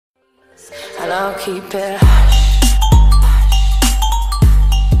and I'll keep it.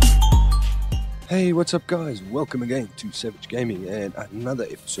 Hey, what's up guys? Welcome again to Savage Gaming and another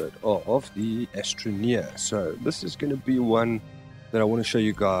episode of the Astroneer. So this is going to be one that I want to show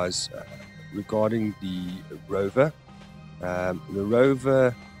you guys regarding the rover. The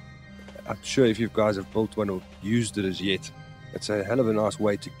rover, I'm sure if you guys have built one or used it as yet, it's a hell of a nice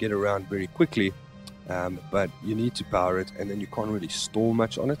way to get around very quickly, but you need to power it and then you can't really store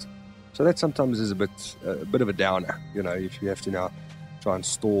much on it. So that sometimes is a bit of a downer, you know, if you have to now try and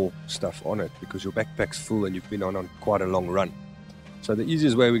store stuff on it because your backpack's full and you've been on quite a long run. So the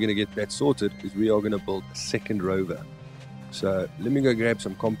easiest way we're going to get that sorted is we are going to build a second rover. So let me go grab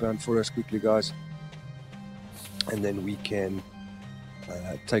some compound for us quickly, guys, and then we can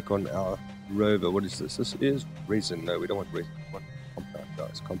take on our rover. What is this? This is resin. No, we don't want resin. We want compound,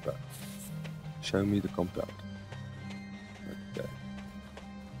 guys. Compound. Show me the compound. Okay.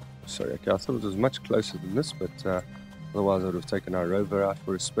 Sorry, okay, I thought it was much closer than this, but otherwise I would have taken our rover out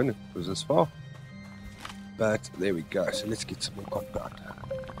for a spin if it was this far. But there we go. So let's get some more compound.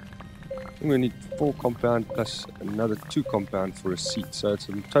 I think we need 4 compound plus another 2 compound for a seat. So it's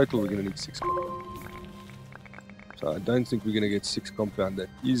in total we're going to need 6 compound. So I don't think we're going to get 6 compound that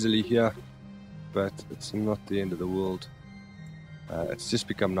easily here, but it's not the end of the world. It's just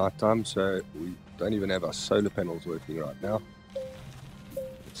become night time, so we don't even have our solar panels working right now.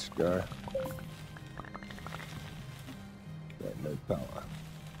 Let's go. Okay, no power.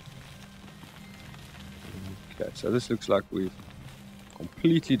 Okay, so this looks like we've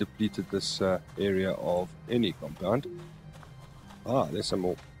completely depleted this area of any compound. Ah, there's some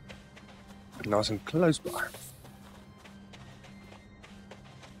more. Nice and close by.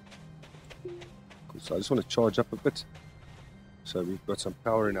 Cool, so I just want to charge up a bit. So we've got some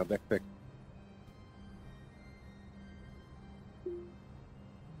power in our backpack.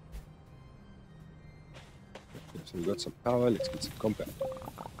 Okay, so we've got some power. Let's get some compound.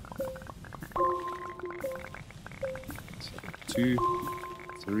 So 2,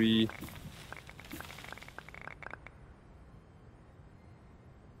 3.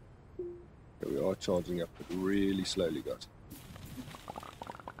 Here we are charging up, but really slowly, guys.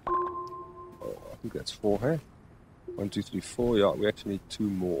 Oh, I think that's 4, hey? 1, 2, 3, 4. Yeah, we actually need 2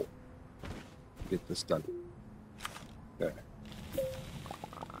 more to get this done. Okay.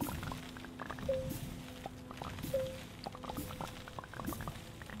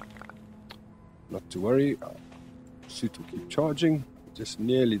 Not to worry, our suit will keep charging. Just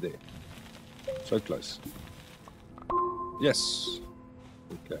nearly there. So close. Yes.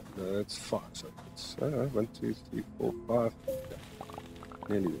 Okay, no, that's 5. So it's 1, 2, 3, 4, 5. Okay.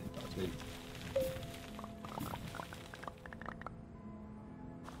 Nearly there, guys. Nearly.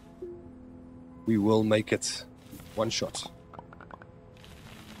 We will make it one shot.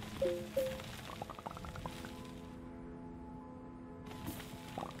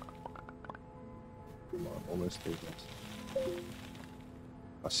 Come on, almost there, guys.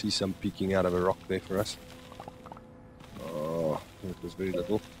 I see some peeking out of a rock there for us. Oh, it was very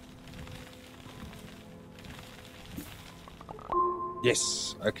little.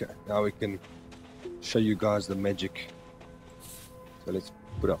 Yes, okay, now we can show you guys the magic. So let's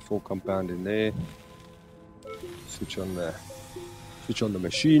put our 4 compound in there. Switch on the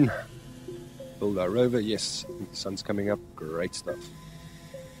machine. Build our rover. Yes, I think the sun's coming up. Great stuff.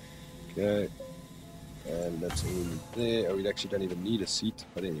 Okay, and that's all we need there. Oh, we actually don't even need a seat,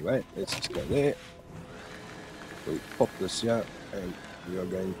 but anyway, let's just go there. We'll pop this here, and we are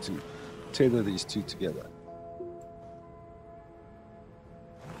going to tether these 2 together.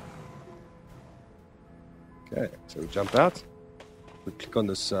 Okay, so we jump out. We click on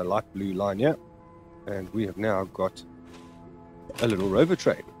this light blue line here, and we have now got a little rover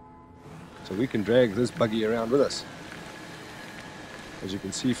train. So we can drag this buggy around with us. As you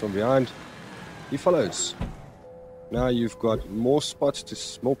can see from behind, he follows. Now you've got more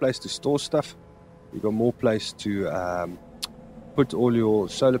more place to store stuff. You've got more place to put all your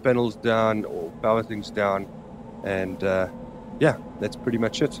solar panels down or power things down. And yeah, that's pretty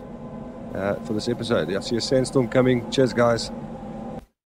much it for this episode. I see a sandstorm coming. Cheers, guys.